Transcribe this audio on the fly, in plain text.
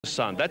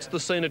Sun. That's the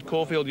scene at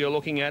Caulfield you're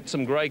looking at.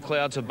 Some grey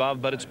clouds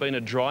above, but it's been a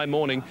dry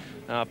morning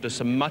after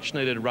some much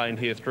needed rain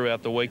here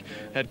throughout the week.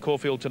 At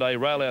Caulfield today,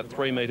 rail out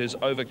 3 metres,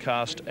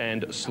 overcast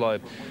and slow.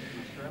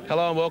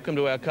 Hello and welcome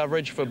to our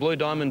coverage for Blue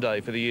Diamond Day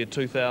for the year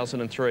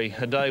 2003,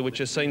 a day which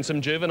has seen some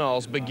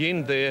juveniles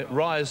begin their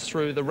rise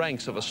through the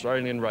ranks of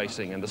Australian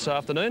racing. And this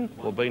afternoon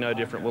will be no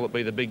different. Will it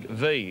be the big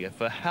V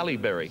for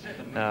Halle-Berry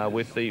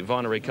with the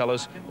vinery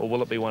colours, or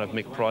will it be one of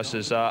Mick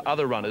Price's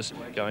other runners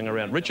going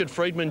around? Richard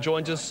Freedman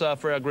joins us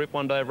for our Group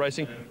 1 day of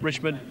racing.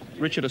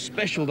 Richard, a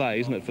special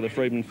day, isn't it, for the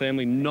Freedman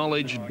family?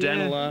 Knowledge,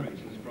 Danila. Yeah.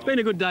 It's been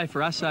a good day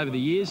for us over the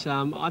years.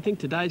 I think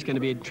today's going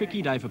to be a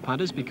tricky day for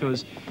punters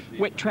because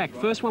wet track,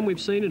 first one we've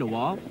seen in a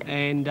while,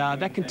 and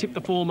that can tip the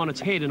form on its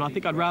head, and I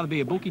think I'd rather be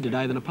a bookie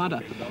today than a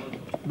punter.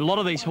 A lot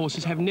of these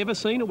horses have never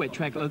seen a wet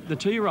track. The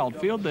two-year-old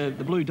field, the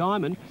Blue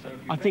Diamond,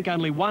 I think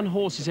only one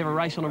horse has ever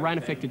raced on a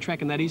rain-affected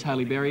track, and that is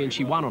Halle-Berry, and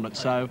she won on it.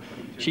 So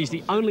she's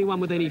the only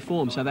one with any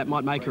form, so that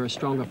might make her a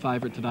stronger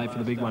favourite today for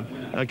the big one.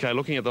 OK,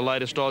 looking at the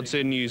latest odds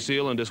in New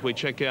Zealand as we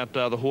check out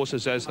the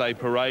horses as they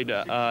parade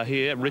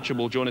here. Richard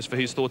will join us for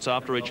his thoughts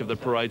after each of the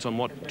parades on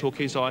what took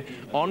his eye.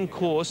 On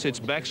course, it's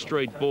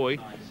Backstreet Boy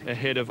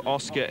ahead of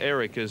Oscar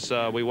Eric as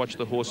we watch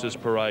the horses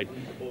parade.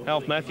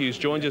 Alf Matthews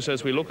joins us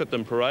as we look at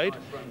them parade.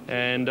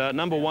 And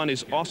number one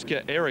is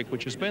Oscar Eric,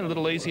 which has been a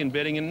little easy in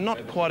betting and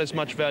not quite as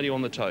much value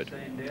on the tote.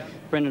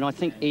 Brendan, I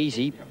think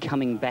easy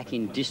coming back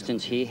in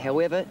distance here.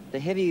 However, the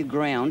heavier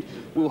ground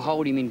will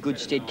hold him in good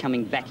stead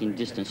coming back in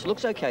distance.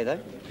 Looks OK, though.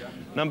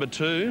 Number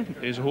two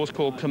is a horse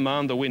called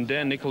Command the Wind.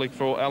 Dan Nikolic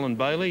for Alan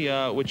Bailey,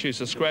 which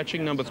is a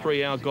scratching. Number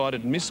three, Our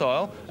Guided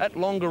Missile, at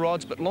longer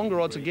odds, but longer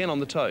odds again on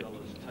the tote.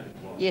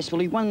 Yes,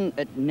 well, he won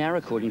at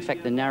Narracord, in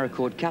fact, the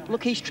Narracord Cup.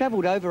 Look, he's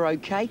travelled over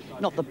OK.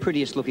 Not the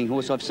prettiest looking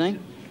horse I've seen.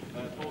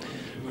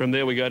 From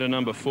there we go to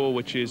number four,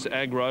 which is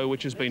Aggro,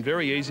 which has been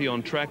very easy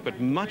on track, but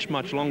much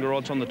longer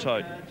odds on the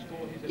tote.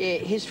 Yeah,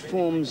 his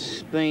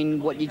form's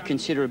been what you'd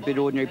consider a bit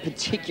ordinary,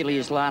 particularly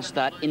his last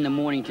start in the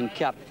Mornington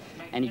Cup.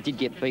 And he did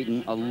get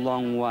beaten a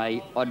long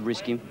way. I'd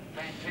risk him.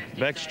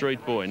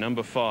 Backstreet Boy,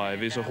 number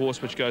five, is a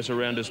horse which goes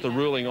around as the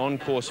ruling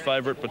on-course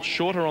favourite, but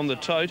shorter on the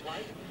tote.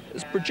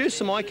 Has produced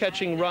some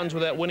eye-catching runs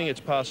without winning its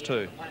past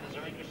two.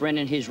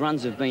 Brendan, his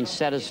runs have been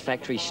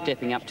satisfactory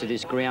stepping up to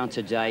this ground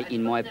today.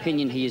 In my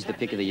opinion, he is the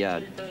pick of the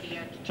yard.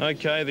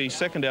 OK, the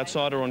second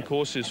outsider on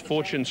course is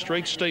Fortune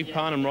Streak. Steve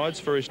Parnham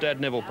rides for his dad,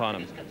 Neville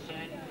Parnham.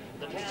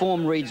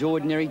 Form reads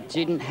ordinary,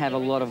 didn't have a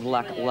lot of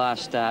luck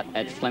last start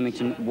at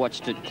Flemington,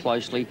 watched it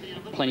closely,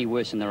 plenty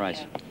worse in the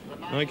race.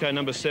 OK,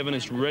 number seven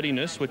is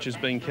Readiness, which is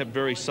being kept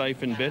very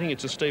safe in betting.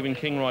 It's a Stephen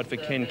King ride for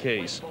Ken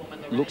Keys.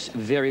 Looks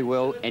very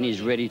well and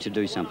is ready to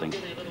do something.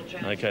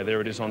 OK, there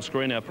it is on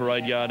screen, our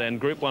parade yard and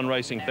Group 1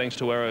 racing thanks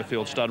to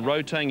Arrowfield stud.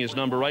 Rotang is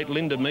number 8,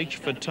 Linda Meach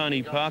for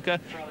Tony Parker.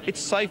 It's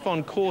safe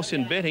on course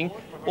in betting,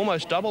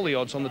 almost double the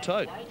odds on the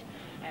tote.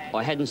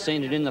 I hadn't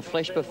seen it in the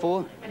flesh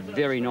before.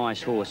 Very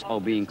nice horse. I'll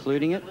be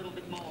including it.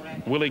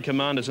 Willie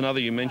Command is another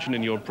you mentioned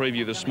in your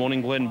preview this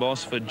morning. Glenn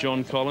Boss for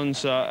John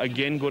Collins.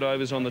 Again, good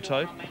overs on the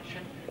tote.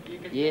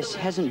 Yes,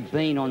 hasn't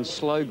been on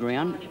slow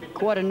ground.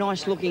 Quite a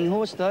nice looking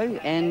horse though,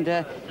 and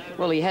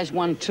well, he has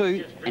won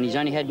 2 and he's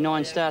only had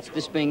 9 starts,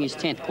 this being his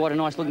 10th. Quite a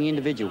nice looking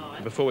individual.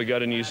 Before we go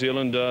to New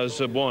Zealand,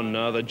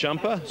 Zabwan, the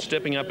jumper,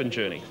 stepping up in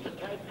journey.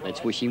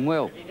 Let's wish him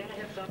well.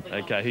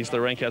 OK, he's the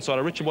rank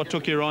outsider. Richard, what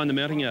took your eye in the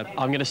mounting yard?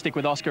 I'm going to stick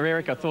with Oscar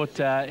Eric. I thought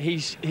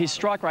his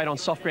strike rate on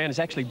soft ground is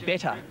actually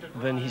better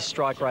than his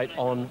strike rate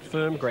on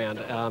firm ground.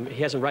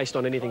 He hasn't raced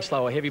on anything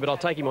slow or heavy, but I'll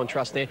take him on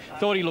trust there.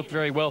 Thought he looked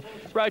very well.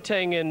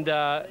 Rotang and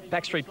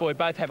Backstreet Boy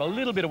both have a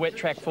little bit of wet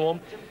track form,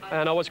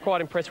 and I was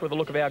quite impressed with the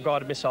look of Our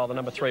Guided Missile, the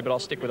number 3, but I'll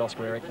stick with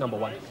Oscar Eric, number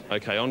 1.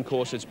 OK, on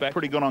course it's back.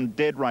 Pretty good on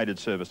dead-rated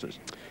services.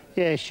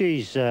 Yeah,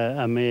 she's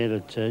a mare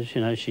that, you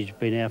know, she's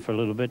been out for a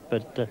little bit,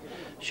 but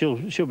she'll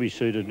be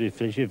suited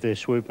if they're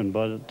swooping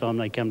by the time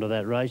they come to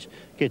that race.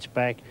 Gets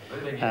back.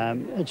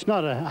 It's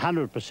not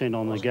 100%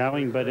 on the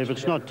going, but if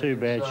it's not too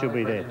bad, she'll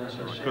be there.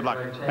 Good luck.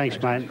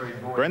 Thanks, mate.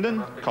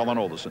 Brendan, Colin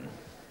Alderson.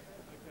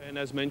 And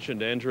as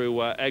mentioned, Andrew,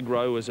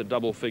 Aggro is at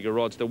double-figure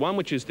odds. The one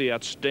which is the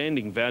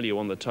outstanding value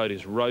on the tote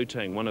is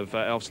Rotang, one of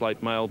Alf's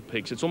late male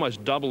picks. It's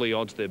almost double the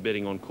odds they're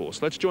betting on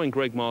course. Let's join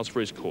Greg Miles for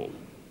his call.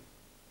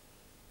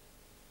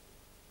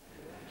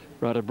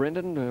 Righto,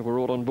 Brendan, we're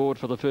all on board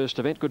for the first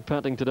event. Good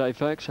punting today,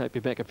 folks. Hope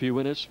you're back a few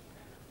winners.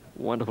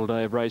 Wonderful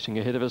day of racing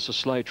ahead of us. A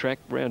slow track,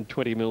 around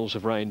 20 mils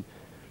of rain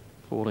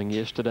falling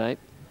yesterday.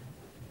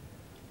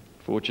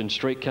 Fortune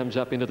Streak comes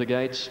up into the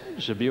gates.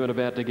 Zabuan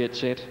about to get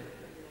set.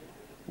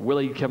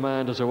 Willie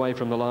Command is away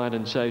from the line,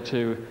 and so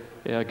too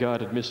Our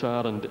Guided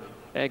Missile and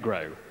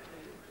Aggro.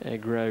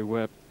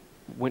 Aggro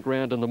went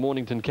round in the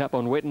Mornington Cup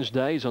on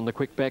Wednesdays on the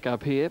quick back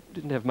up here.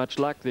 Didn't have much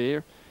luck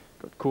there.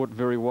 Got caught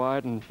very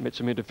wide and met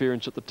some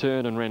interference at the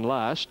turn and ran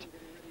last.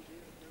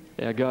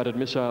 Our Guided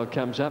Missile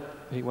comes up.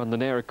 He won the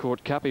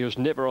Narracord Cup. He was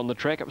never on the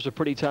track. It was a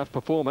pretty tough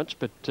performance,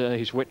 but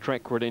his wet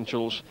track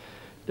credentials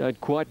don't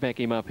quite back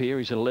him up here.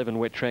 He's 11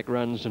 wet track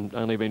runs and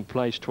only been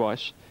placed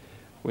twice.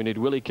 We need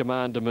Willie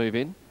Command to move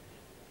in.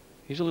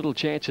 He's a little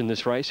chance in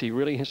this race. He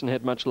really hasn't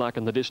had much luck,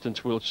 and the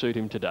distance will suit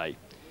him today.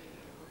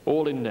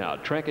 All in now.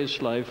 Track is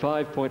slow.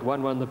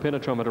 5.11 the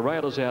penetrometer.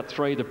 Rails out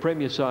 3. The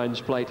Premier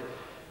Signs plate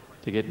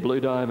to get Blue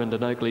Diamond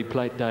and Oakleigh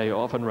Plate Day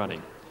off and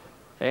running.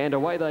 And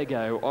away they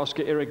go.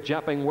 Oscar Eric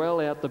jumping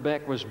well. Out the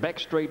back was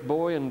Backstreet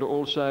Boy and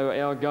also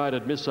Our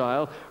Guided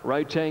Missile.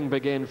 Rotang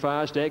began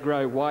fast.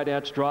 Agro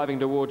wideouts driving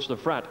towards the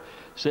front.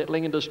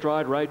 Settling into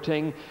stride,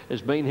 Rotang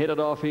has been headed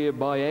off here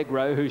by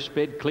Agro, who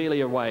sped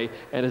clearly away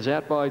and is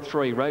out by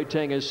 3.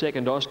 Rotang is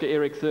second, Oscar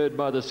Eric third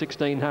by the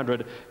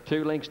 1600.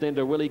 2 lengths then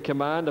to Willie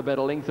Command, about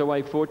a length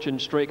away Fortune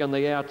Streak on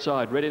the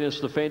outside.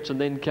 Readiness the fence,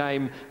 and then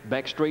came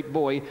Backstreet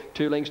Boy.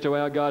 2 lengths to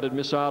Our Guided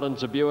Missile and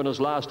Zabuan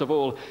as last of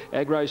all.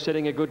 Agro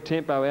setting a good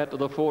tempo out to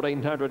the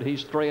 1400.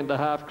 He's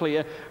 3.5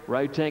 clear.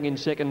 Rotang in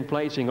second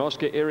placing.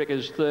 Oscar Eric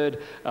is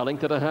third. A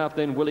length and a half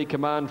then Willie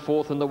Command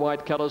fourth in the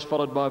white colours,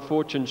 followed by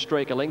Fortune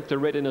Streak. A length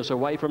to Readiness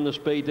away from the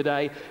speed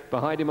today.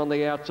 Behind him on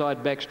the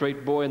outside,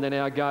 Backstreet Boy, and then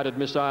Our Guided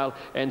Missile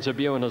and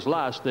Zabuan as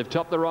last. They've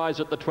topped the rise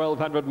at the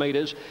 1200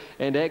 metres,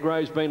 and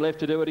Agro's been left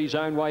to do it his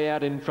own way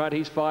out in front.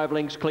 He's 5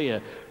 lengths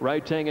clear.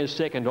 Rotang is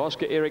second.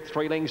 Oscar Eric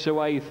 3 lengths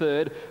away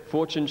third.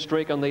 Fortune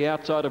Streak on the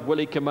outside of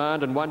Willie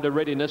Command and Wonder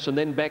Readiness, and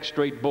then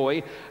Backstreet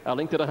Boy. A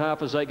length and a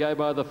half as they go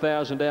by the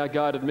 1000. Our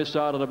Guided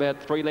Missile and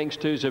about 3 lengths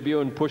to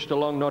Zabuan pushed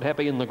along, not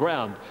happy in the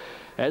ground.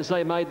 As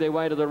they made their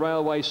way to the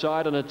railway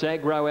side, and it's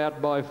Agro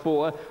out by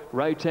 4.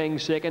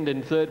 Rotang second.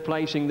 In third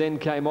placing then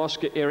came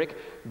Oscar Eric,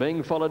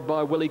 being followed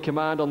by Willie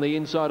Command on the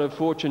inside of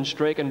Fortune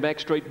Streak, and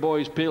Backstreet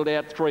Boys peeled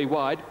out 3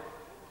 wide.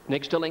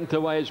 Next to length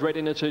away is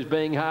Readiness, who's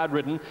being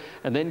hard-ridden,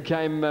 and then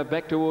came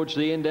back towards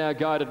the end Our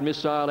Guided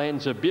Missile and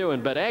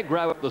Zabuan. But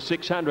Agro up the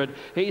 600,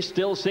 he's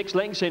still 6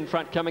 lengths in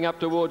front coming up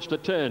towards the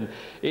turn.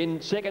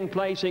 In second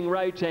placing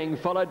Rotang,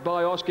 followed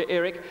by Oscar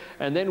Eric,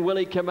 and then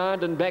Willie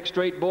Command and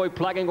Backstreet Boy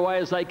plugging away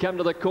as they come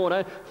to the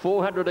corner.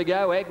 400 to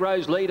go.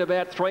 Agro's lead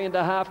about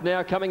 3.5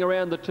 now coming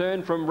around the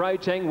turn from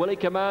Rotang. Willie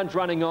Command's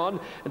running on,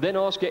 and then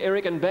Oscar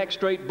Eric and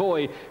Backstreet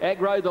Boy.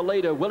 Agro the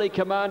leader. Willie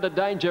Command a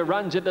danger,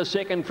 runs into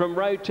second from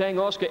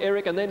Rotang, Oscar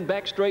Eric, and then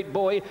Backstreet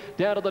Boy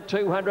down to the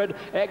 200.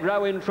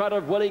 Agro in front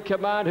of Willie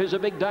Command, who's a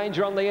big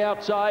danger on the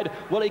outside.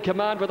 Willie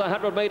Command with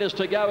 100 metres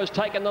to go has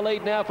taken the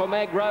lead now from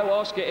Agro,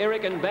 Oscar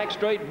Eric and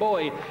Backstreet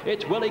Boy.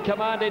 It's Willie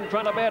Command in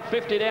front, about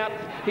 50 down.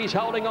 He's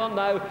holding on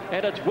though,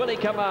 and it's Willie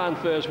Command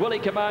first. Willie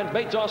Command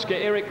beats Oscar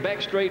Eric,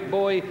 Backstreet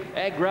Boy,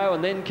 Agro,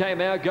 and then came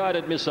Our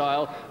Guided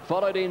Missile,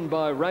 followed in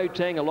by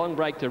Rotang, a long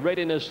break to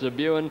Readiness,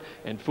 Zabuan,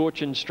 and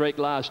Fortune Streak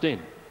last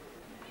in.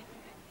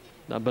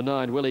 Number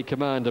 9, Willie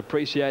Command,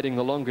 appreciating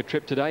the longer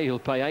trip today. He'll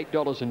pay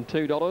 $8 and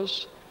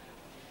 $2.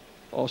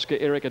 Oscar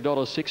Eric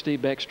 $1.60.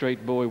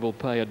 Backstreet Boy will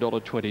pay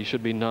 $1.20.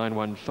 Should be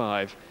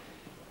 $9.15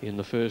 in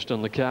the first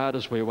on the card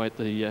as we await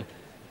the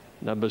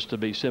numbers to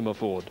be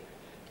semaphored.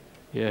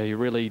 Yeah, he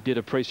really did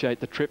appreciate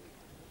the trip,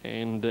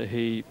 and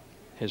he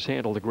has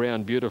handled the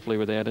ground beautifully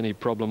without any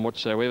problem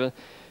whatsoever.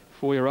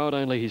 4-year-old,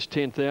 only his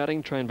 10th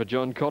outing, trained by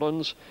John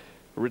Collins,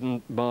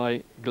 ridden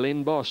by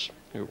Glenn Boss,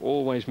 who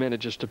always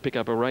manages to pick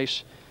up a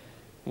race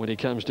when he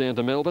comes down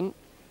to Melbourne.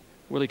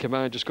 Willie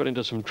Command just got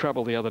into some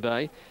trouble the other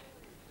day.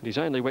 And his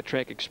only wet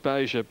track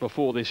exposure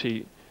before this,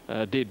 he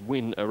did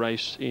win a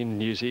race in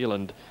New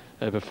Zealand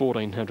over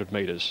 1,400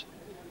 metres.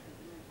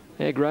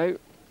 Agro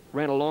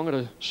ran along at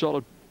a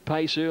solid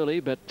pace early,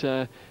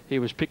 but he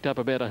was picked up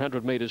about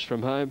 100 metres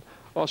from home.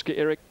 Oscar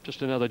Eric,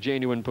 just another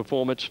genuine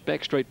performance.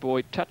 Backstreet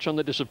Boy, touch on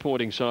the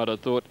disappointing side, I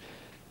thought.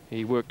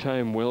 He worked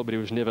home well, but he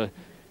was never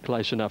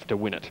close enough to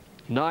win it.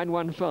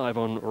 9.15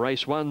 on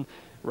race 1.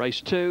 Race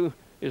 2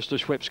 is the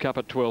Schweppes Cup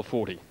at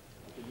 12:40.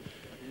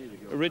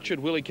 Richard,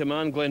 Willie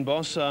Command, Glenn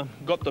Boss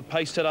got the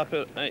pace set up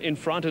in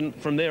front, and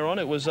from there on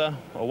it was a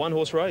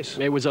one-horse race.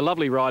 It was a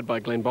lovely ride by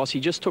Glenn Boss.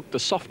 He just took the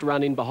soft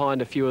run in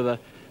behind a few of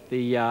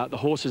the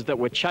horses that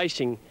were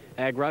chasing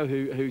Agro,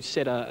 who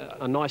set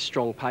a nice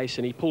strong pace,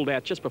 and he pulled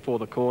out just before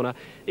the corner,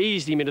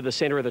 eased him into the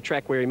centre of the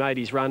track where he made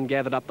his run,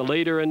 gathered up the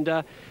leader,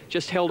 and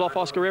just held off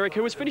Oscar Eric,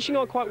 who was finishing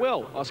on quite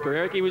well. Oscar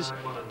Eric, he was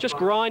just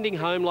grinding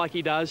home like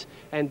he does,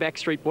 and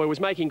Backstreet Boy was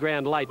making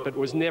ground late, but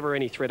was never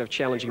any threat of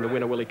challenging the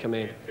winner, Willie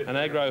Command. And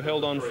Agro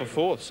held on for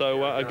 4th,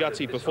 so a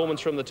gutsy performance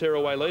from the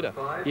tearaway leader.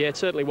 Yeah, it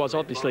certainly was.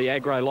 Obviously,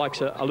 Agro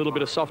likes a little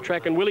bit of soft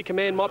track, and Willie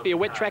Command might be a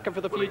wet tracker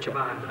for the future.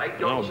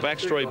 Oh,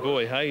 Backstreet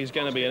Boy, hey, he's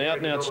going to be an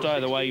out-and-out stay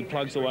the way he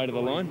plugs the way to the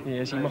line.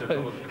 Yes, he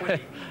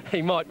might.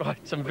 He might ride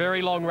some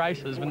very long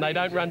races, but they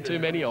don't run too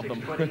many of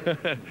them.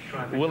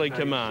 Willie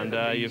Command,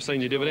 you've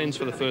seen your dividends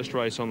for the first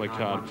race on the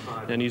card.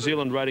 Now, New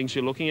Zealand ratings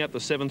you're looking at, the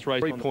 7th race.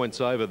 3 points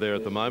over there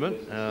at the moment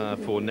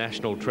for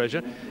National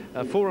Treasure.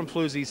 Forum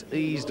Floozy's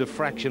eased a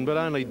fraction, but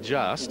only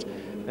just.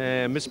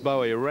 Miss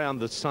Bowie around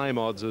the same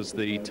odds as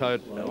the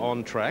tote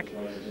on track.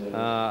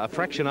 A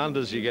fraction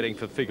unders you're getting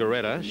for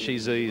Figuretta.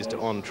 She's eased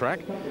on track.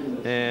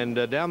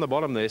 And down the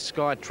bottom there,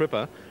 Sky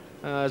Tripper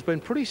has been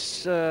pretty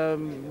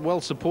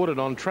well supported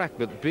on track,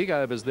 but big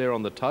overs there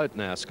on the tote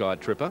now, Sky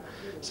Tripper.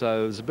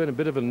 So there's been a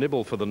bit of a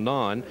nibble for the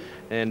 9,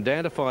 and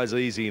Dandify's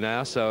easy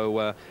now,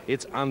 so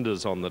it's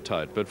unders on the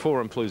tote. But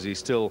Forum Floozy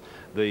still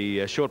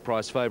the short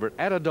price favourite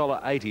at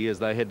 $1.80 as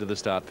they head to the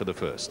start for the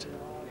first.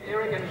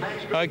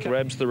 Okay,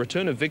 grabs the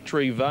return of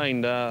Victory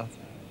Vane, the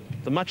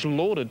much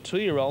lauded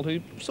 2-year-old who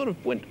sort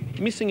of went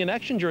missing in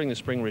action during the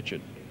spring,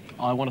 Richard.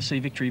 I want to see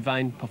Victory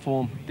Vane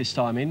perform this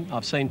time in.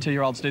 I've seen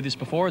 2-year-olds do this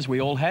before, as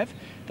we all have.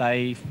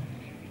 They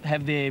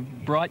have their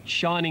bright,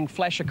 shining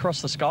flash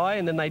across the sky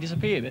and then they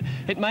disappear.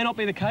 It may not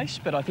be the case,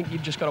 but I think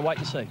you've just got to wait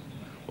and see.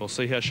 We'll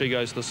see how she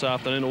goes this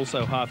afternoon.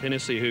 Also, Half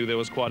Hennessy, who there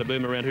was quite a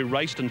boom around, who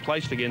raced and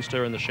placed against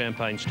her in the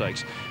Champagne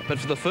Stakes. But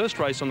for the first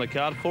race on the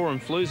card, Forum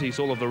Floozy's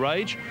all of the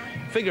rage.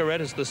 Figurettes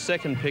is the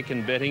second pick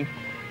in betting.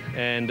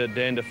 And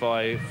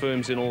Dandify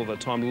firms in all of the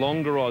time.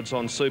 Longer odds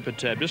on Super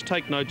Tab. Just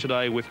take note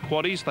today with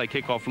quaddies, they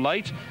kick off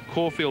late.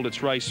 Caulfield,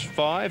 it's race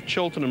 5.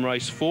 Cheltenham,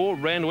 race 4.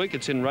 Randwick,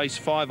 it's in race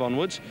 5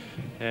 onwards.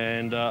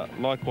 And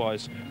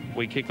likewise,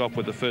 we kick off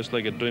with the first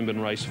leg at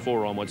Doomben, race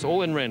 4 onwards.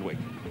 All in Randwick.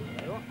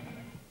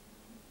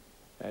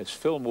 As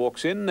Film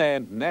walks in,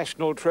 and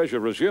National Treasure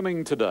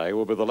resuming today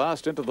will be the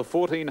last into the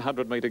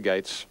 1,400-metre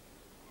gates.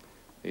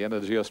 The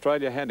Energy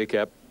Australia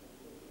Handicap.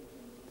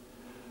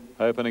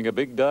 Opening a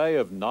big day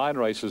of 9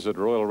 races at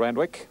Royal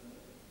Randwick.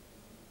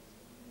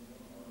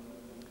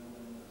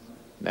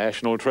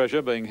 National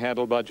Treasure being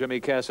handled by Jimmy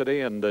Cassidy,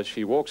 and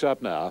she walks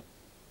up now.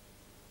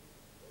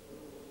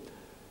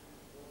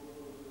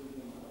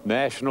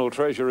 National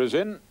Treasure is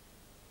in,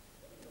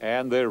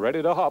 and they're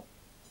ready to hop.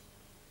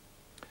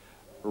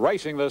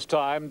 Racing this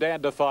time,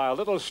 Dandify a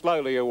little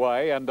slowly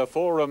away, and the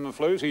Forum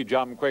Floozy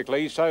jumped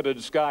quickly, so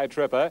did Sky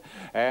Tripper,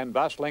 and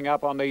bustling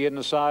up on the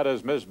inside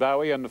is Miss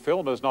Bowie, and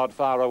Film is not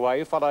far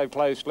away, followed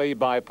closely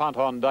by Punt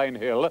on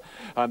Danehill,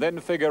 and then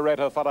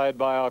Figurettes followed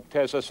by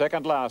Octessa.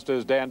 Second last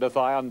is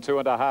Dandify on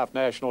 2.5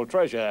 National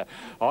Treasure.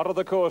 Onto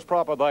the course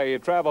proper they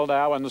travel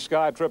now, and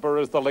Sky Tripper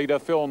is the leader,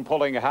 Film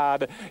pulling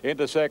hard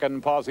into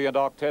second, Posse and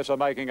Octessa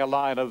making a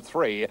line of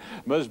 3.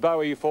 Miss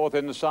Bowie fourth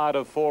inside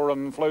of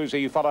Forum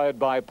Floozy, followed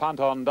by Punt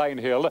on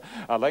Danehill.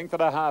 A length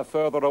and a half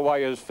further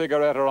away is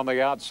Figurettes on the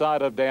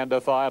outside of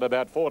Dandify at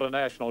about 4 to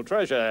National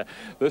Treasure.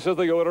 This is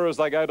the order as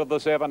they go to the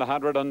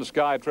 700, and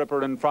Sky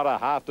Tripper in front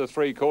of 1/2 to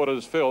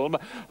 3/4 Film.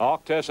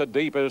 Octessa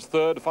deep is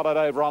third, followed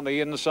over on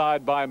the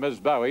inside by Miss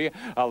Bowie.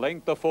 A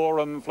length to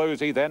Forum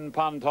Floozy, then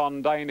Punt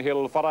on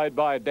Danehill, followed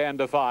by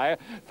Dandify.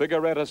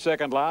 Figurettes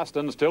second last,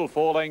 and still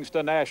 4 lengths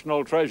to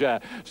National Treasure.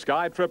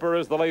 Sky Tripper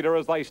is the leader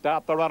as they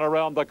start the run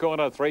around the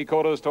corner.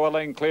 3/4 to a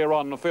length clear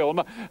on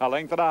Film. A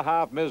length and a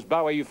half Miss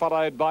Bowie,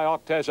 followed by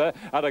Octessa,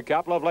 and a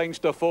couple of lengths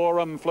to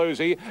Forum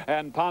Floozy,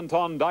 and Punt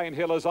on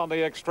Danehill is on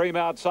the extreme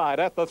outside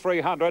at the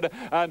 300,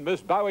 and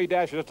Miss Bowie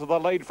dashes to the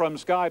lead from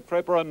Sky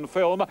Tripper and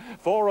Film.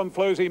 Forum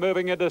Floozy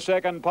moving into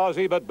second,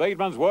 Posse, but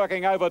Beedman's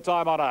working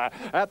overtime on her.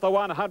 At the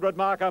 100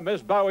 marker,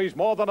 Miss Bowie's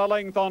more than a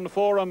length on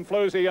Forum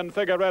Floozy and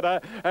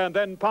Figurettes, and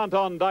then Punt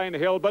on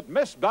Danehill, but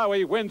Miss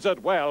Bowie wins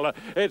it well.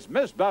 It's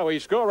Miss Bowie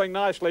scoring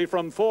nicely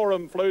from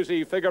Forum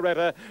Floozy,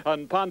 Figurettes,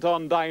 and Punt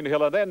on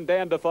Danehill, and then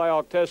Dandify,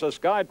 Octessa,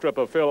 Sky Tripper,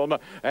 Film,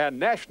 and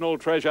National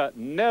Treasure,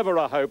 never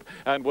a hope,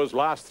 and was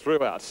last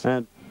throughout.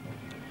 And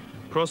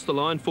across the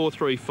line,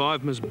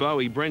 4-3-5, Miss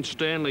Bowie. Brent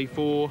Stanley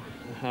for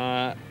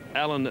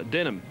Alan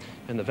Denham.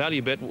 And the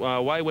value bet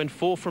way went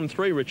 4 from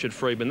 3, Richard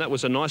Freedman. That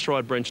was a nice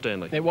ride, Brent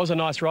Stanley. It was a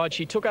nice ride.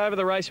 She took over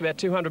the race about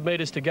 200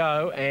 metres to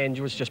go and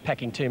was just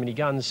packing too many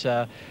guns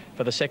for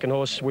the second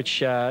horse, which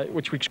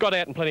got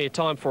out in plenty of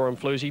time for him,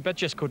 Floozy, but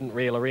just couldn't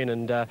reel her in,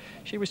 and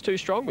she was too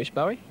strong, Miss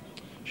Bowie.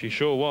 She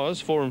sure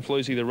was. Forum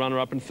Floozy, the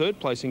runner-up, in third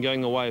place and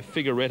going away of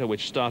Figurettes,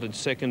 which started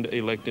second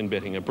elect in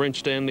betting. A Brent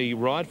Stanley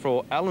ride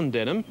for Alan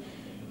Denham,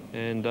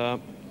 and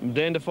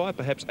Dandify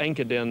perhaps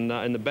anchored down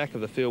in the back of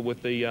the field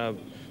with the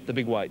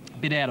big weight. A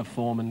bit out of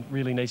form and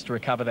really needs to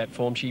recover that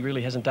form. She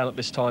really hasn't done it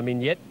this time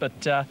in yet,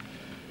 but,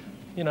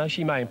 you know,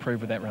 she may improve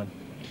with that run.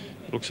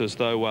 Looks as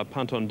though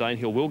Punt on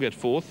Danehill will get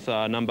fourth,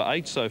 number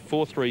 8, so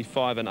 4, 3,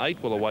 5 and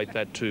 8 will await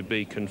that to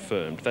be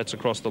confirmed. That's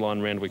across the line,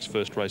 Randwick's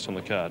first race on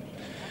the card.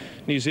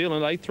 New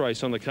Zealand, 8th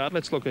race on the card.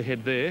 Let's look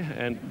ahead there.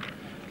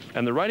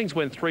 And the ratings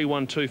went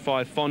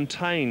 3-1-2-5.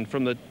 Fontaine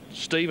from the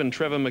Stephen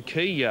Trevor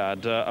McKee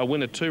yard. A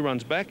winner 2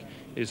 runs back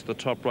is the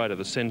top rate of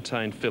the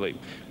Centane filly.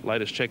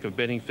 Latest check of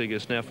betting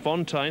figures. Now,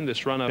 Fontaine,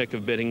 this runner check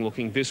of betting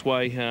looking this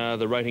way.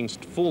 The ratings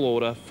full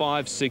order,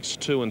 5, 6,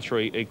 2 and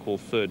 3 equal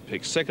third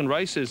pick. Second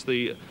race is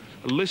the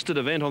listed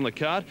event on the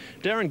card.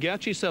 Darren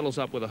Gauci settles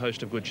up with a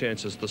host of good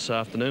chances this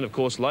afternoon. Of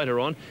course, later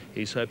on,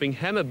 he's hoping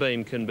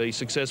Hammerbeam can be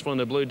successful in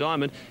the Blue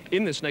Diamond.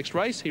 In this next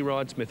race, he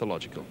rides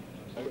Mythological.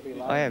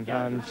 I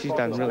am. She's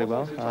done really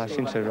well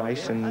since her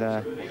race, and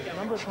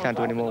she can't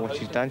do any more what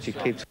she's done. She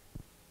keeps...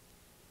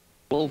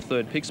 All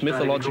third picks,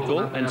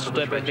 Mythological and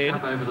Step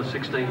Ahead.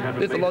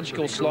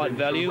 Mythological slight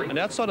value, and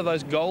outside of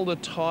those, Gold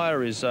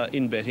Attire is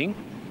in betting.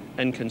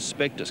 And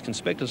Conspectus.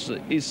 Conspectus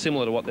is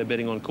similar to what they're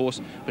betting on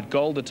course, but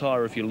Gold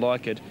Attire, if you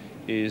like it,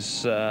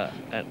 is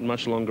at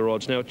much longer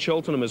odds. Now, at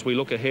Cheltenham, as we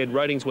look ahead,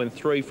 ratings went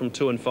 3 from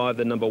 2 and 5,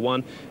 then number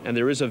 1, and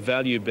there is a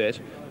value bet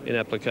in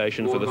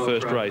application for the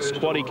first race.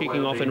 Quaddie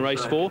kicking off in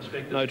race 4.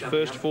 Note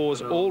first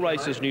fours, all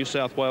races New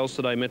South Wales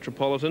today,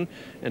 Metropolitan.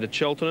 And at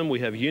Cheltenham, we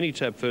have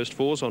Unitab first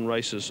fours on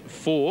races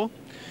 4.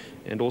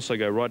 And also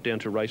go right down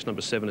to race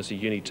number 7 as a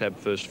Unitab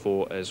first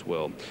 4 as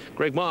well.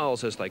 Greg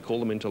Miles as they call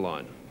them into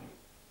line.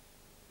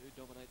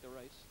 Dominate the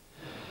race.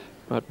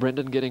 Right,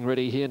 Brendan getting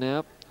ready here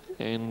now.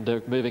 And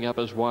moving up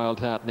as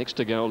Wild Heart next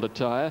to Gold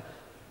Attire.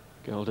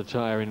 Gold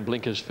Attire in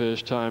blinkers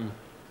first time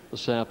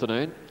this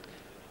afternoon.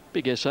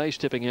 Big SA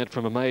stepping out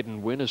from a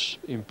maiden win, as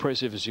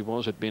impressive as he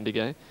was at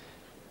Bendigo.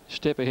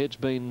 Step Ahead's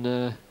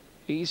been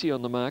easy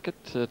on the market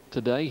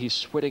today. He's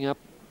sweating up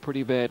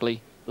pretty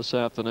badly this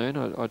afternoon.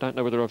 I don't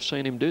know whether I've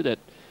seen him do that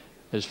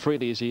as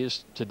freely as he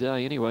is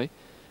today anyway.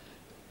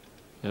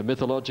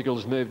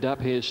 Mythological's moved up.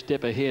 Here's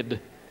Step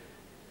Ahead,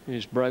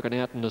 who's broken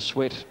out in the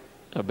sweat,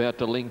 about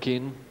to link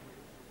in.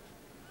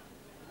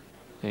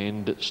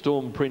 And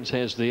Storm Prince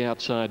has the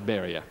outside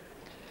barrier.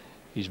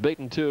 He's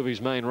beaten 2 of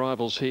his main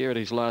rivals here at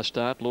his last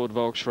start, Lord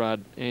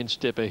Volksrad and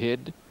Step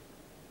Ahead.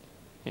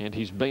 And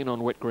he's been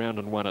on wet ground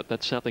and won it.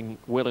 That's something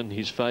well in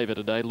his favour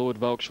today. Lord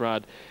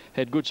Volksrad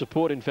had good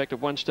support. In fact, at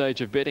one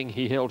stage of betting,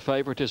 he held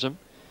favouritism.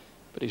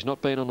 But he's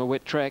not been on a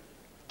wet track.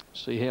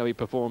 See how he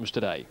performs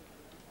today.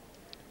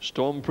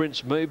 Storm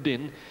Prince moved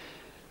in.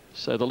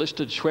 So the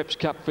listed Schweppes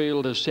Cup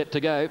field is set to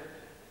go.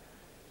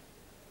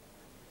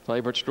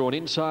 Favourites drawn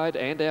inside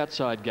and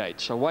outside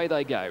gates. Away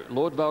they go.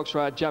 Lord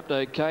Volksrad jumped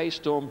OK.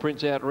 Storm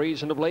Prince out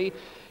reasonably.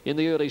 In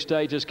the early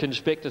stages,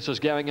 Conspectus is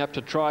going up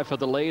to try for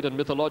the lead, and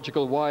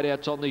Mythological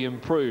wideouts on the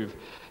improve.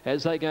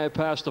 As they go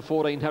past the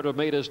 1,400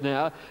 metres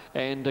now,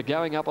 and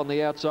going up on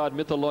the outside,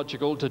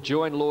 Mythological to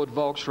join Lord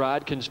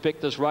Volksrad.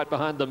 Conspectus right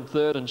behind them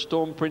third, and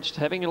Storm Prince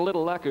having a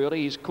little luck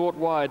early. He's caught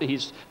wide.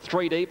 He's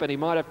 3 deep, and he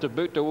might have to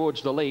boot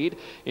towards the lead.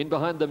 In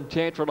behind them,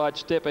 Tantralite,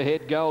 Step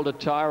Ahead, Gold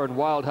Attire, and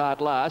Wild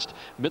Heart last.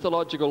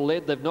 Mythological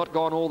led. They've not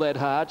gone all that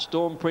hard.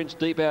 Storm Prince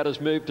deep out has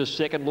moved to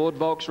second. Lord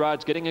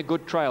Volksrad's getting a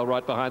good trail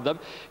right behind them.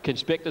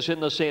 Conspectus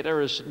in the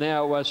centre as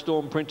now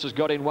Storm Prince has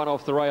got in one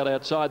off the rail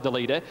outside the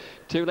leader.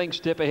 2 lengths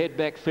Step Ahead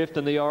back fifth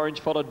in the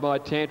orange, followed by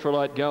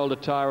Tantralite, Gold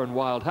Attire and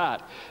Wild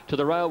Heart. To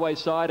the railway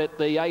side at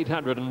the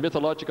 800, and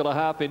Mythological a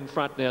half in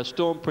front now.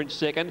 Storm Prince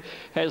second,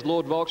 has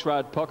Lord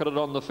Volksrad pocketed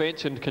on the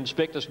fence, and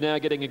Conspectus now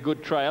getting a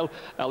good trail.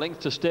 A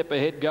length to Step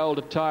Ahead, Gold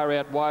Attire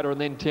out wider,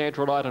 and then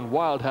Tantralite and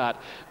Wild Heart.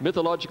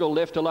 Mythological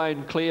left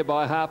alone clear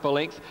by half a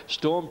length.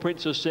 Storm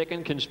Prince is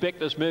second.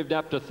 Conspectus moved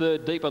up to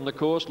third deep on the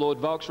course. Lord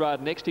Volksrad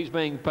next. He's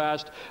being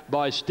passed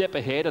by Step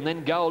Ahead, and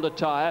then Gold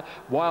Attire.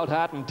 Wild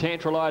Heart and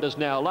Tantralite is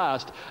now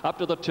last. Up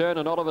to the turn,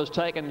 and Oliver's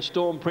taken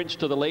Storm Prince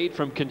to the lead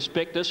from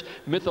Conspectus.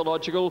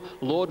 Mythological,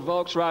 Lord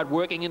Volksrad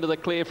working into the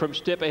clear from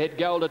Step Ahead,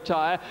 Gold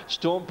Attire.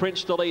 Storm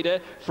Prince the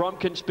leader from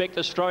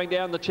Conspectus, throwing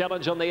down the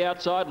challenge on the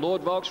outside.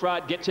 Lord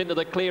Volksrad gets into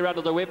the clear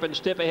under the whip, and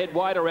Step Ahead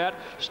wider out.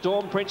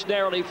 Storm Prince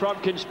narrowly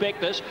from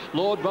Conspectus.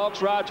 Lord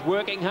Volksrad's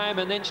working home,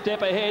 and then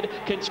Step Ahead.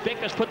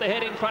 Conspectus put the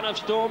head in front of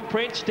Storm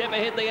Prince. Step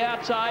Ahead the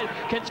outside.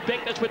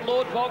 Conspectus with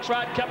Lord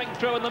Volksrad coming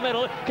through in the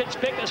middle.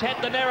 Conspectus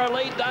had the narrow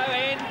lead though,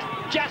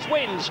 and just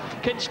wins.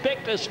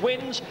 Conspectus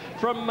wins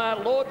from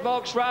Lord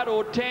Volksrad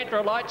or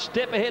Tantralite.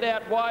 Step Ahead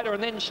out wider,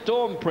 and then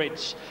Storm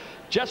Prince.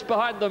 Just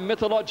behind them,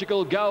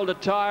 Mythological, Gold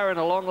Attire, and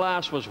a long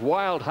last was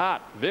Wild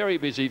Heart. Very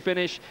busy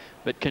finish,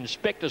 but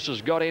Conspectus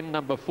has got in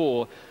number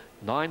 4,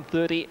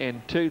 9:30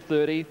 and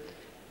 2:30.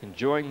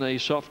 Enjoying the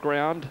soft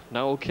ground.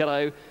 Noel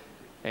Kello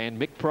and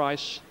Mick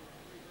Price.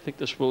 I think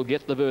this will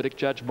get the verdict.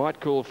 Judge might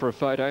call for a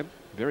photo.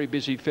 Very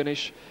busy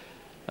finish.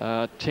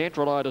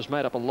 Tantralite has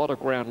made up a lot of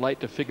ground late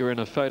to figure in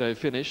a photo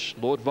finish.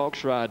 Lord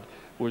Volksrad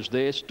was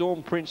there.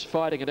 Storm Prince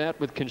fighting it out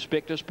with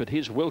Conspectus, but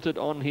he's wilted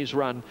on his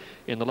run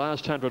in the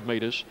last 100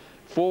 metres.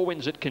 4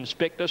 wins at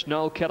Conspectus,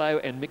 Noel Callow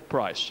and Mick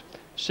Price.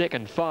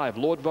 Second, 5,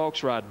 Lord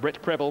Volksrad,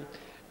 Brett Preble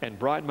and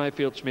Brian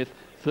Mayfield-Smith.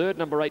 Third,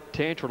 number 8,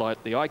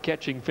 Tantralite, the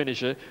eye-catching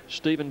finisher,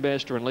 Stephen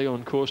Baster and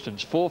Leon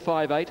Corstens. 4,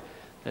 5, 8,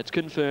 that's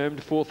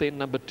confirmed. Fourth end,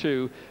 number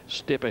 2,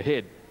 Step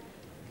Ahead.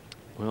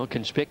 Well,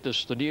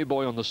 Conspectus, the new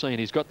boy on the scene,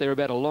 he's got there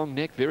about a long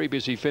neck, very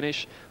busy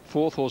finish.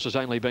 Fourth horse has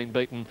only been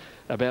beaten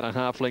about a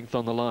half length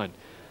on the line.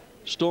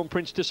 Storm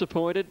Prince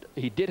disappointed.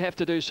 He did have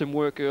to do some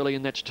work early,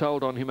 and that's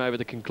told on him over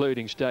the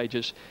concluding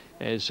stages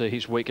as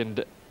he's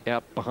weakened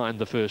out behind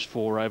the first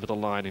 4 over the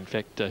line. In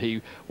fact,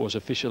 he was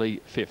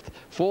officially 5th.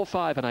 4,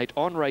 5 and 8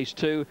 on race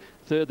 2.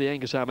 Third, the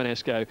Angus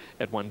Armanasco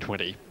at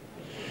 120.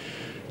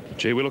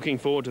 Gee, we're looking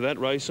forward to that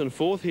race. And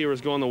fourth here has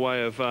gone the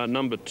way of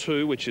number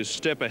 2, which is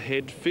Step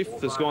Ahead.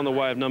 Fifth has gone the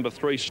way of number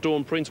 3,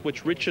 Storm Prince,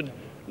 which Richard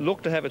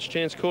looked to have its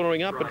chance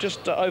cornering up, but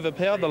just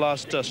overpowered the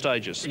last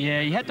stages.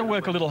 Yeah, he had to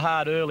work a little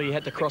hard early. He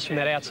had to cross from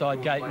that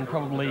outside gate and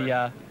probably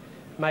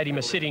made him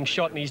a sitting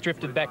shot, and he's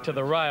drifted back to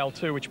the rail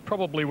too, which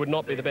probably would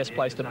not be the best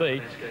place to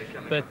be.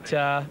 But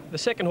the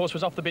second horse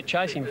was off the bit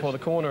chasing before the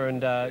corner,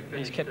 and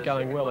he's kept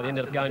going well. It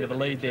ended up going to the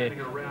lead there,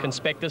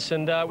 Conspectus,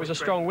 and it was a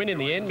strong win in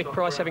the end. Mick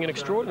Price having an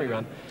extraordinary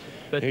run.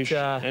 But,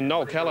 and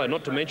Noel Callow,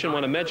 not to mention,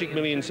 won a Magic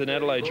Millions in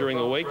Adelaide during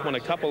the week, won a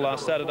couple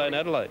last Saturday in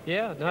Adelaide.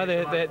 Yeah, no,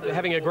 they're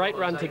having a great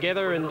run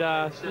together, and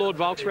Lord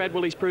Volksrad,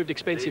 well, he's proved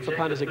expensive for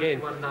punters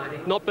again.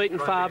 Not beaten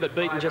far, but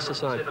beaten just the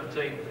same.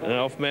 And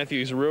off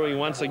Matthews ruining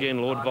once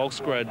again, Lord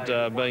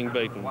Volksrad being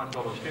beaten.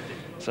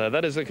 So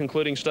that is the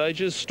concluding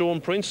stages. Storm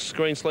Prince,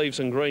 green sleeves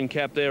and green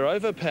cap there,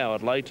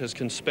 overpowered late as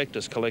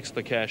Conspectus collects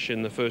the cash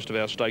in the first of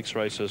our stakes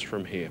races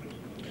from here.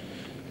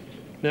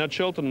 Now at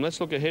Cheltenham,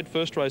 let's look ahead.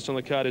 First race on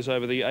the card is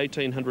over the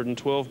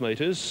 1,812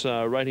 metres.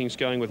 Ratings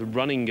going with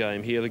Running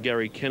Game here, the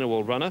Gary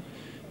Kennewell runner.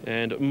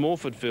 And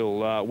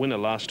Morfordville winner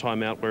last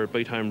time out where it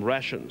beat home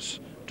Rations.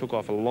 Took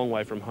off a long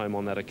way from home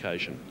on that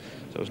occasion.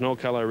 So as Noel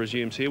Callow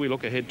resumes here, we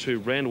look ahead to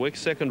Randwick,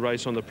 second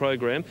race on the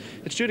program.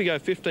 It's due to go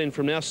 15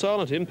 from now.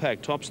 Silent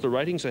Impact tops the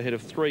ratings ahead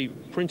of 3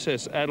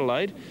 Princess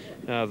Adelaide,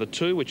 the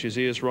 2, which is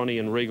Ears Ronnie,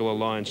 and Regal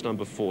Alliance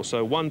number 4.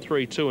 So 1,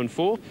 3, 2 and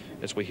 4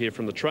 as we hear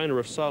from the trainer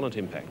of Silent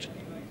Impact.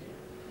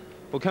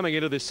 Well, coming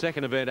into this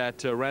second event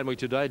at Randwick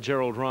today,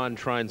 Gerald Ryan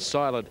trains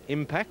Silent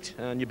Impact,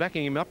 and you're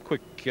backing him up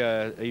quick.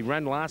 He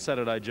ran last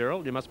Saturday,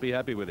 Gerald. You must be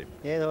happy with him.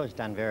 Yeah, that was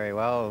done very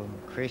well,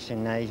 Chris,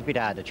 and he's a bit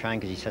hard to train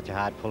because he's such a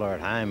hard puller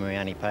at home. We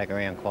only poke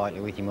around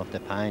quietly with him off the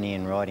pony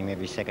and ride him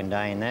every second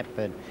day and that,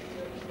 but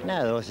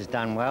no, the horse has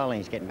done well, and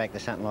he's getting back to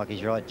something like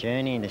his right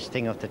journey and to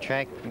sting off the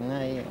track.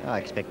 No, I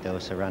expect the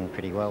horse to run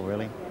pretty well,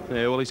 really.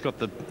 Yeah, well, he's got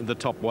the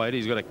top weight.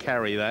 He's got to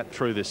carry that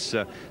through this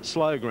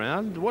slow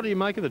ground. What do you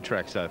make of the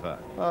track so far?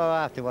 Well,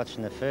 after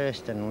watching the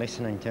first and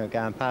listening to it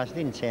going past, it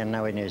didn't sound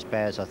nowhere near as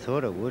bad as I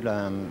thought it would.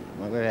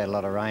 We've had a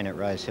lot of rain at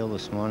Rose Hill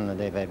this morning.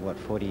 They've had, what,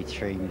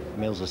 43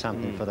 mils or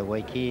something for the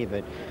week here,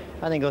 but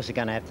I think also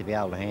going to have to be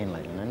able to handle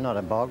it. And not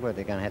a bog, but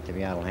they're going to have to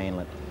be able to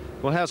handle it.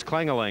 Well, how's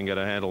Clangalang going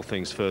to handle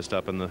things first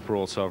up in the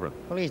Royal Sovereign?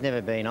 Well, he's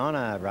never been on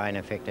a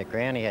rain-affected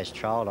ground. He has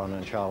trialled on it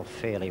and trialled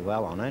fairly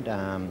well on it.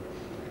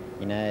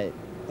 You know,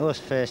 horse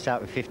first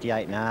up with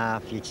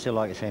 58.5, you'd still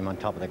like to see him on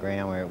top of the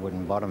ground where it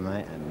wouldn't bottom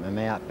him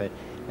out, but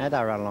no,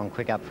 they'll run along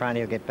quick up front.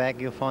 He'll get back,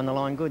 you'll find the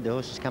line good. The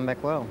horse has come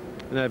back well.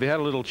 Now, have you had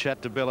a little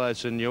chat to Bello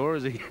Senor?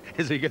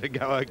 Is he going to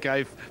go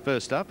okay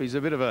first up? He's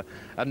a bit of a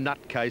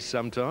nutcase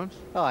sometimes.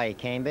 Oh, he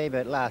can be,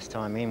 but last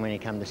time in, when he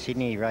came to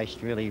Sydney, he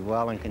raced really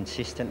well and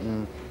consistent,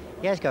 and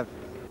he has got...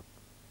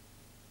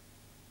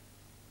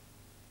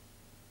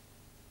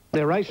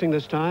 They're racing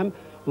this time.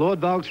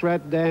 Lord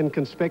Volksrad and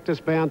Conspectus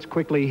bounce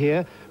quickly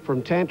here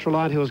from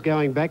Tantralite, who's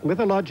going back.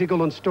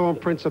 Mythological and Storm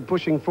Prince are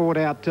pushing forward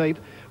out deep.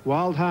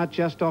 Wild Heart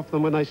just off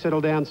them when they settle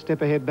down,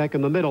 step ahead back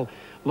in the middle.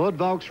 Lord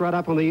Volksrad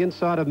up on the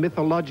inside of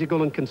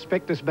Mythological and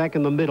Conspectus back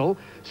in the middle.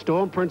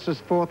 Storm Prince is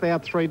fourth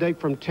out 3 deep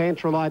from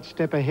Tantralite,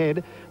 step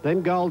ahead.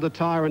 Then Gold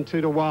Attire and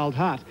 2 to Wild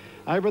Heart.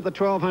 Over at the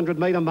 1,200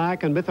 metre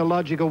mark, and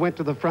Mythological went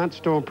to the front.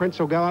 Storm Prince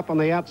will go up on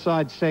the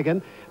outside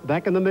second.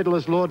 Back in the middle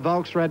is Lord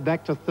Volksrad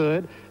back to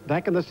third.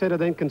 Back in the centre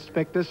then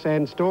Conspectus,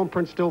 and Storm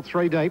Prince still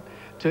 3 deep.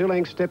 2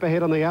 lengths step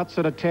ahead on the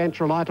outside of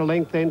Tantralite, a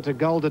length then to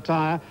Gold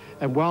Attire,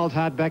 and Wild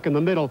Heart back in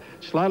the middle.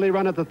 Slowly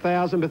run at the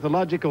 1,000,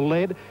 Mythological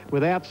led,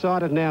 with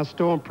outside it now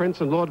Storm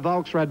Prince and Lord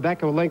Volksrad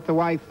back a length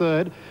away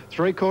third.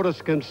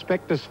 3/4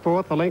 Conspectus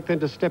fourth, a length then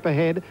to step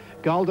ahead.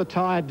 Gold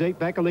Attire deep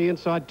back on the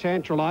inside,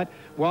 Tantralite.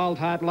 Wild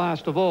Heart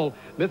last of all.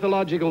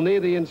 Mythological near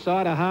the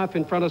inside, a half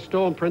in front of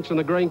Storm Prince in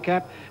the green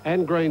cap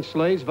and green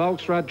sleeves.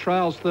 Volksrad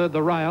trails third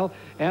the rail.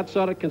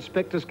 Outside of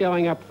Conspectus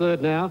going up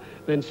third now.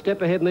 Then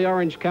step ahead in the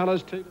orange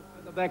colours, 2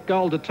 back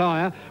Gold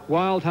Attire,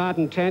 Wild Heart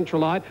and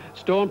Tantralite.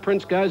 Storm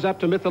Prince goes up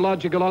to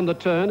Mythological on the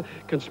turn.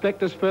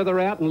 Conspectus further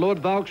out, and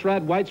Lord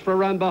Volksrad waits for a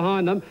run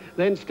behind them.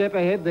 Then step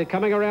ahead. They're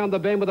coming around the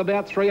bend with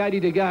about 380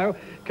 to go.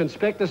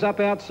 Conspectus up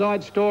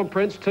outside, Storm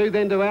Prince. 2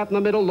 then to out in the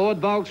middle, Lord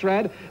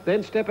Volksrad.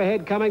 Then step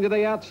ahead coming to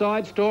the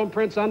outside, Storm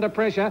Prince under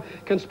pressure.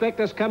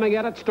 Conspectus coming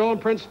at it. Storm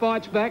Prince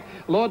fights back.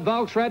 Lord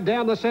Volksrad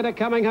down the centre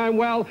coming home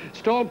well.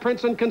 Storm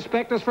Prince and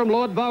Conspectus from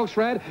Lord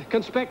Volksrad.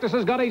 Conspectus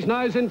has got his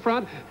nose in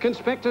front.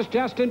 Conspectus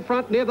just in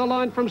front near the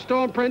line from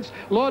Storm Prince.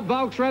 Lord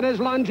Volksrad is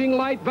lunging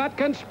late, but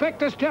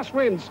Conspectus just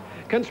wins.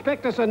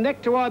 Conspectus a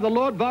neck to either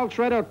Lord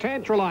Volksrad or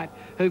Tantralite,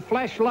 who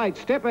flash late.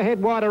 Step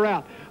ahead wider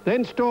out.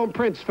 Then Storm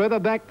Prince further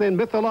back, then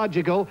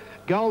Mythological.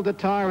 Gold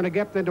Attire and a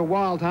gap then to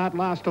Wild Heart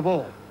last of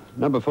all.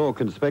 Number 4,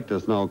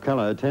 Conspectus, Noel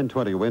Callow,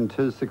 10.20 win,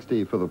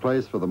 2.60 for the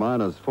place for the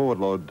minors. Forward,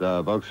 Lord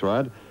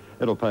Volksrad.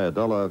 It'll pay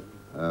 $1.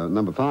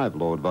 Number 5,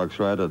 Lord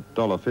Volksrad,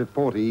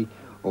 $1.40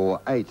 or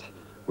 8.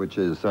 Which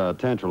is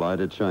Tantralite.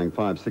 It's showing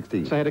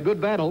 5.60. So he had a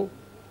good battle,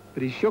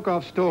 but he shook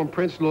off Storm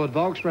Prince. Lord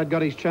Volksrad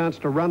got his chance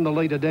to run the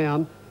leader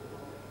down.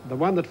 The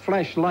one that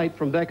flashed late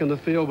from back in the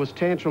field was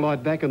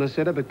Tantralite back in the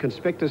centre, but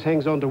Conspectus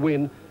hangs on to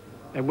win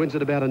and wins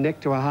it about a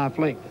neck to a half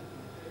length.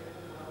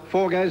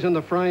 4 goes in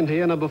the frame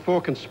here. Number 4,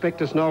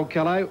 Conspectus, Noel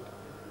Callow.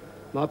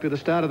 Might be the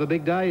start of the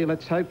big day.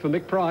 Let's hope for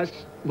Mick Price.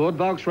 Lord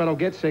Volksrad will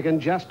get second,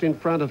 just in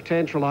front of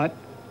Tantralite.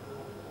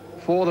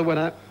 4 the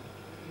winner.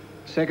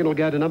 Second will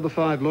go to number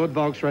 5, Lord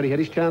Volksrad. He had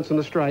his chance in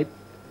the straight.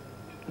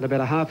 And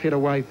about a half head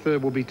away,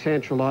 third will be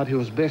Tantralite, who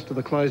was best of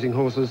the closing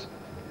horses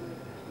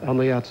on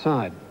the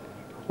outside.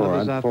 All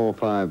right, 4,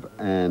 5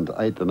 and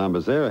 8 the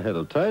numbers there ahead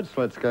of Totes.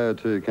 Let's go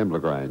to Kembla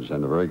Grange.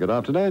 And a very good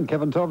afternoon,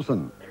 Kevin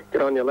Thompson.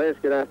 Good on you, Les.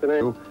 Good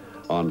afternoon.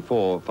 On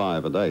 4,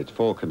 5 and 8.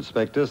 4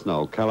 Conspectus,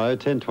 Noel Callow,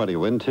 10.20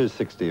 win,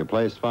 2.60 a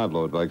place, 5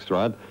 Lord Vokes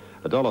Ride,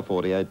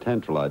 $1.48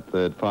 Tantralite,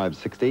 third,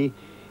 5.60.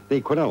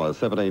 The Quinella,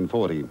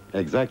 17.40.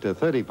 Exacta,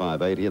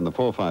 35.80. And the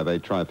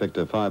 458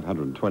 Trifecta,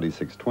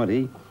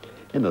 526.20.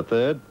 In the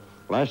third,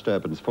 Lashed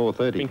opens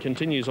 4.30. And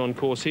continues on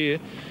course here.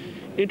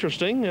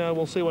 Interesting.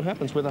 We'll see what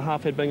happens with a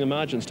half head being a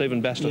margin.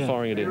 Stephen Baster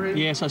firing it in.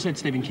 Yes, I said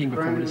Stephen King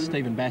before. It is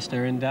Stephen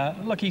Baster. And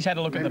look, he's had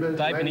a look at the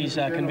tape and he's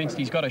convinced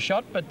he's got a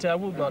shot. But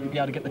we'll be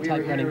able to get the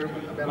tape running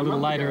a little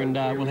later and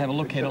we'll have a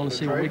look head on and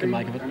see what we can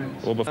make of it.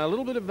 A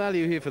little bit of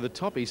value here for the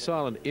toppy,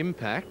 Silent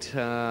Impact.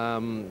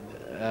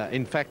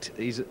 In fact,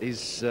 he's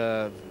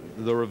the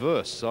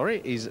reverse,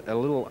 sorry. He's a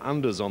little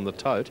unders on the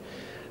tote.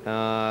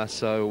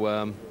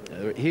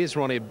 Here's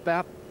Ronnie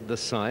about the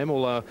same,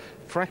 although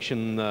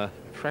fraction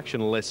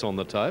less on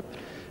the tote.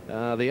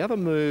 The other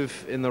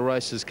move in the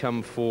race has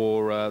come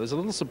for, there's a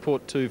little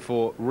support too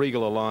for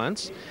Regal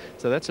Alliance,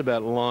 so that's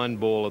about line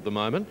ball at the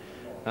moment.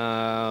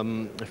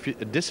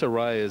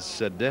 Disarray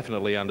is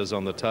definitely unders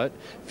on the tote.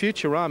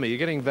 Futurama, you're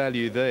getting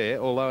value there,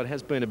 although it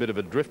has been a bit of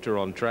a drifter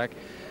on track,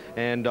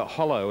 and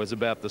Hollow is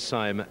about the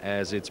same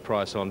as its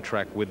price on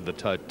track with the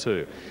tote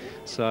too.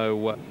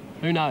 So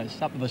who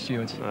knows? Up to the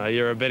stewards.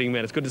 You're a betting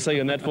man. It's good to see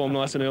you in that form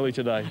nice and early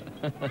today.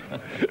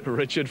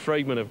 Richard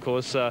Freedman, of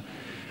course,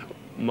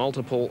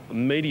 multiple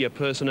media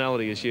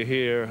personality, as you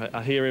hear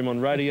him on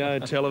radio,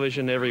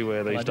 television,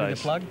 everywhere these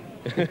days. Do the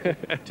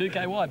plug?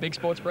 2KY, Big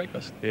Sports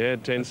Breakfast. Yeah,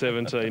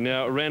 10:17.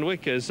 Now,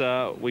 Randwick, as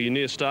we're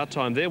near start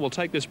time there, we'll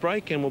take this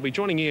break and we'll be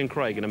joining Ian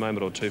Craig in a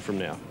moment or two from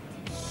now.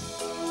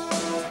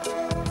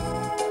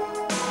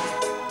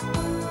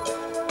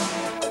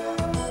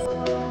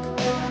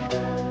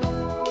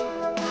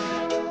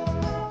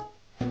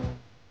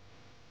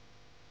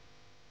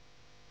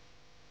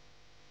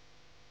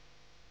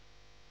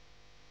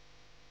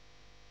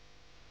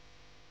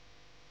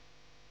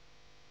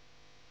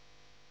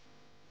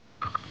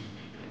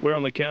 We're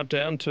on the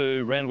countdown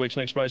to Randwick's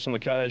next race on the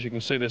card. As you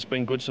can see, there's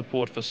been good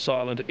support for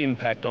Silent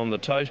Impact on the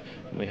tote.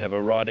 We have a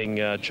riding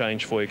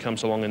change for you.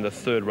 Comes along in the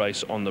third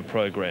race on the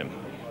program.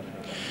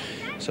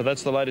 So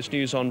that's the latest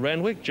news on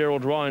Randwick.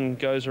 Gerald Ryan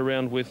goes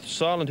around with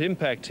Silent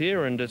Impact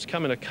here, and it's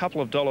come in a couple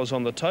of dollars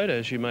on the tote,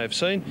 as you may have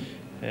seen.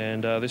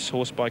 And this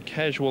horse by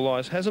Casual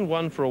Eyes hasn't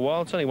won for a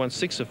while. It's only won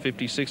 6 of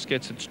 56,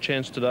 gets its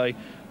chance today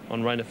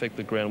on Rain Effect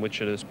the ground,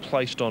 which it has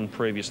placed on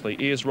previously.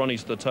 Ears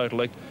Ronnie's the total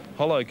elect.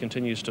 Hollow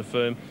continues to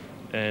firm,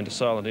 and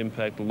Silent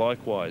Impact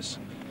likewise.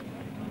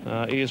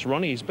 Here's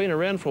Ronnie. He's been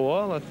around for a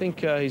while. I think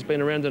he's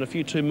been around in a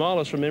few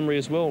 2-milers from memory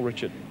as well,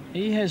 Richard.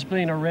 He has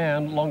been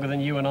around longer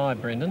than you and I,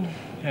 Brendan,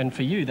 and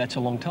for you that's a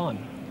long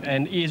time.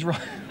 And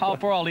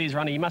poor old Ears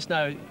Ronnie, he must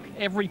know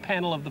every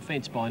panel of the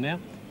fence by now.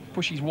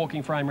 Push his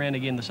walking frame round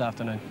again this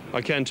afternoon. I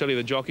can tell you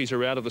the jockeys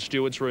are out of the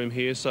stewards' room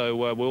here, so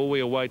all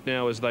we await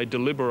now as they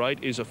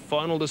deliberate is a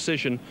final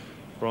decision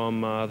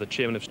from the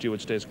chairman of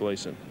stewards, Des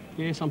Gleeson.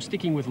 Yes, I'm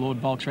sticking with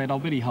Lord Volksred. I'll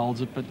bet he holds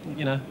it, but,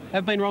 you know,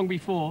 have been wrong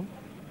before.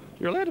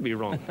 You're allowed to be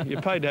wrong.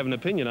 You're paid to have an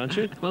opinion, aren't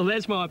you? Well,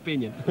 that's my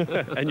opinion.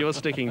 And you're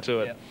sticking to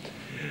it. Yep.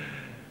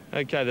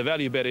 OK, the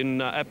value bet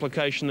in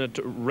application at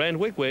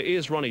Randwick, where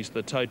Ears Ronnie's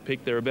the tote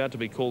pick. They're about to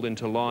be called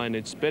into line.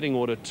 It's betting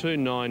order 2,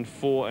 9,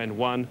 4 and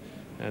 1.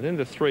 And then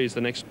the 3 is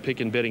the next pick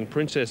in betting.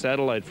 Princess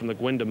Adelaide from the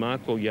Gwenda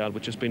Markwell yard,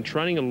 which has been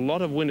training a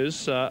lot of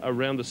winners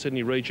around the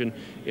Sydney region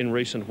in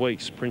recent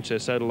weeks.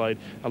 Princess Adelaide,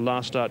 a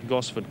last start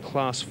Gosford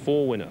Class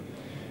 4 winner.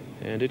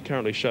 And it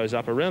currently shows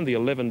up around the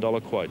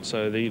 $11 quote.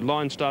 So the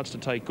line starts to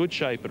take good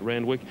shape at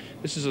Randwick.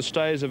 This is a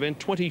stayers event.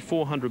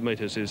 2,400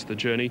 metres is the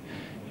journey.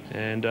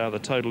 And the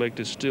total elect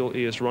is still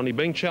Ears Ronnie,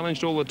 being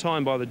challenged all the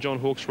time by the John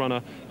Hawkes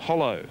runner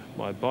Hollow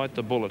by Bite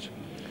the Bullet.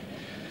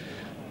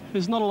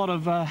 There's not a lot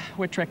of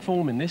wet track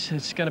form in this.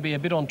 It's going to be a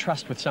bit on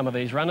trust with some of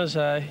these runners.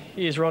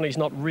 Ears Ronnie's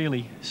not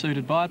really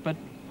suited by it, but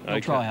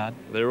they'll try hard.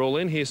 They're all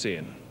in. Here's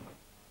Ian.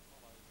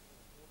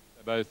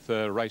 They both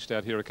raced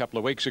out here a couple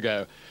of weeks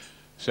ago.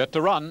 Set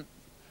to run.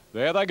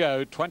 There they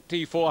go,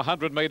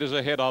 2,400 metres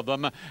ahead of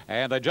them,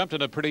 and they jumped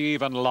in a pretty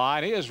even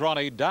line. Here's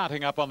Ronnie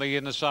darting up on the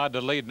inside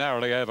to lead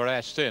narrowly over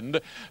Ascend.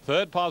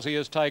 Third posse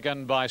is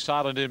taken by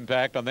Silent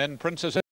Impact, and then Princess